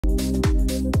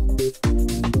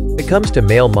comes to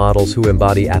male models who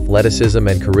embody athleticism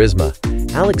and charisma,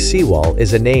 Alex Sewall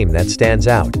is a name that stands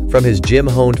out. From his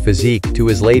gym-honed physique to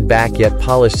his laid-back yet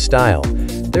polished style,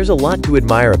 there's a lot to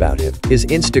admire about him. His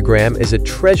Instagram is a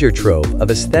treasure trove of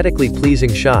aesthetically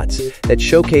pleasing shots that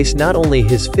showcase not only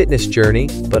his fitness journey,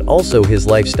 but also his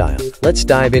lifestyle. Let's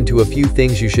dive into a few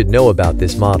things you should know about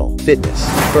this model.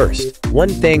 Fitness. First, one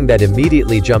thing that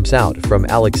immediately jumps out from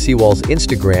Alex Sewall's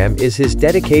Instagram is his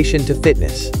dedication to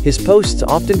fitness. His posts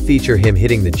often feature him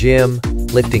hitting the gym,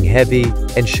 lifting heavy,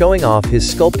 and showing off his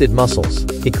sculpted muscles.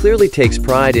 He clearly takes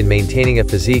pride in maintaining a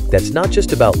physique that's not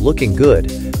just about looking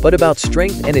good, but about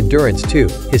strength and endurance too.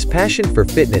 His passion for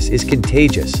fitness is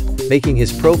contagious, making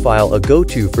his profile a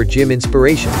go-to for gym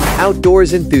inspiration.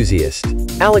 Outdoors enthusiast.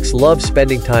 Alex loves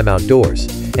spending time outdoors,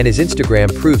 and his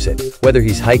Instagram proves it. Whether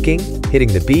he's hiking,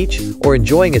 hitting the beach, or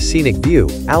enjoying a scenic view,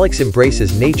 Alex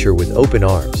embraces nature with open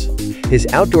arms. His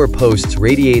outdoor posts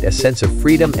radiate a sense of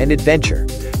freedom and adventure,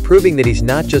 proving that he's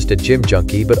not just a gym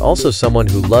junkie but also someone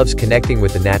who loves connecting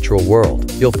with the natural world.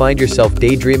 You'll find yourself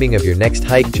daydreaming of your next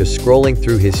hike just scrolling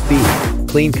through his feed.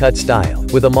 Clean-cut style.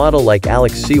 With a model like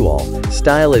Alex Sewall,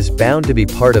 style is bound to be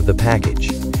part of the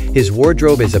package. His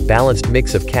wardrobe is a balanced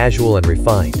mix of casual and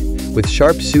refined, with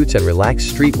sharp suits and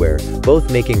relaxed streetwear,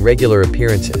 both making regular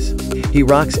appearances. He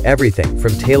rocks everything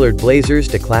from tailored blazers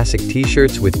to classic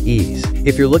t-shirts with ease.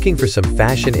 If you're looking for some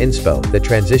fashion inspo that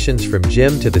transitions from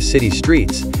gym to the city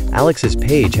streets, Alex's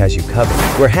page has you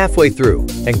covered. We're halfway through,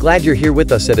 and glad you're here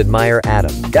with us at Admire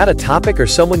Adam. Got a topic or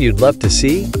someone you'd love to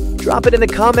see? Drop it in the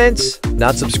comments.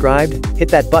 Not subscribed? Hit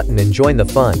that button and join the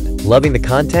fun. Loving the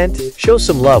content? Show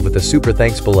some love with a super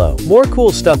thanks below. More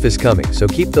cool stuff is coming, so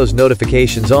keep those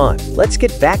notifications on. Let's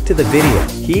get back to the video.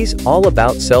 He's all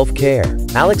about self-care.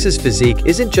 Alex's physique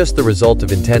isn't just the result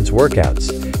of intense workouts.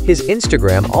 His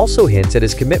Instagram also hints at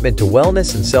his commitment to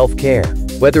wellness and self-care.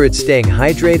 Whether it's staying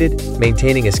hydrated,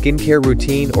 maintaining a skincare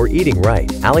routine, or eating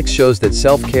right, Alex shows that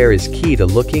self-care is key to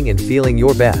looking and feeling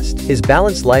your best. His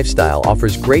balanced lifestyle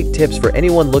offers great tips for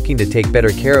anyone looking to take better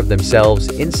care of themselves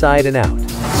inside and out.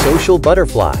 Social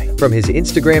butterfly. From his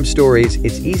Instagram stories,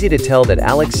 it's easy to tell that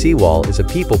Alex Sewall is a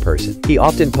people person. He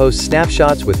often posts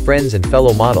snapshots with friends and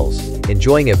fellow models,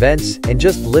 enjoying events, and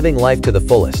just living life to the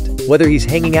fullest. Whether he's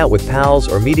hanging out with pals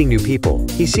or meeting new people,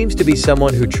 he seems to be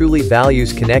someone who truly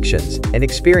values connections and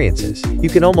experiences. You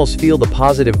can almost feel the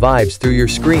positive vibes through your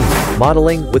screen.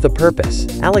 Modeling with a purpose.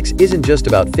 Alex isn't just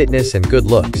about fitness and good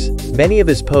looks. Many of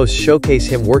his posts showcase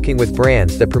him working with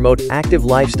brands that promote active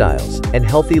lifestyles and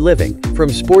healthy living. From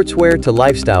sportswear to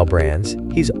lifestyle brands,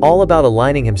 he's all about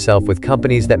aligning himself with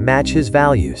companies that match his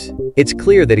values. It's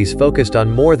clear that he's focused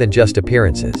on more than just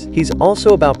appearances. He's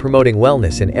also about promoting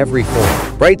wellness in every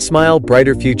form. Bright smile,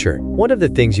 brighter future. One of the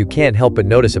things you can't help but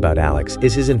notice about Alex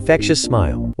is his infectious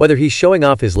smile. Whether he's showing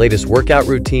off his latest workout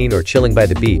routine or chilling by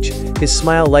the beach, his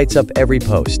smile lights up every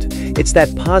post. It's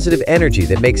that positive energy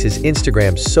that makes his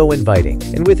Instagram so inviting.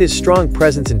 And with his strong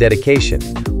presence and dedication,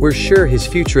 we're sure his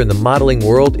future in the modeling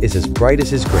world is as bright as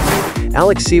his grit.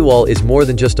 Alex Sewall is more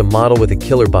than just a model with a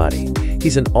killer body.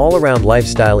 He's an all-around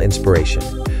lifestyle inspiration.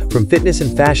 From fitness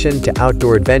and fashion to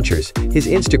outdoor adventures, his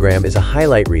Instagram is a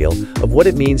highlight reel of what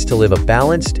it means to live a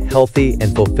balanced, healthy,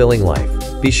 and fulfilling life.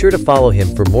 Be sure to follow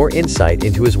him for more insight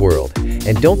into his world.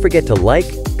 And don't forget to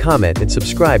like, comment, and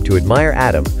subscribe to Admire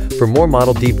Adam for more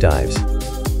model deep dives.